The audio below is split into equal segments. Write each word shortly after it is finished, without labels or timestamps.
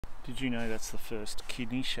Did you know that's the first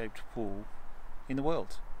kidney-shaped pool in the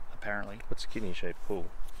world, apparently? What's a kidney-shaped pool?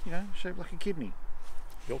 You know, shaped like a kidney.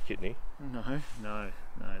 Your kidney? No,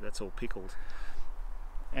 that's all pickled.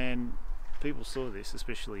 And people saw this,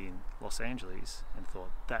 especially in Los Angeles, and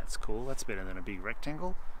thought, that's cool, that's better than a big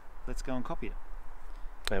rectangle, let's go and copy it.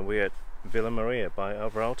 And we're at Villa Mairea by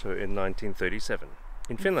Alvaralto in 1937,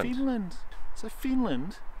 in Finland. So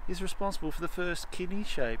Finland is responsible for the first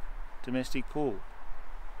kidney-shaped domestic pool.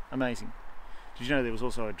 Amazing. Did you know there was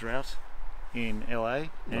also a drought in LA,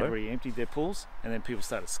 and everybody emptied their pools, and then people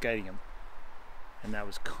started skating them? And that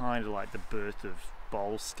was kind of like the birth of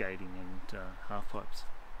bowl skating and half-pipes.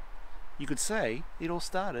 You could say it all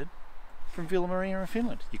started from Villa Mairea in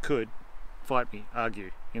Finland. You could. Fight me,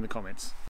 argue in the comments.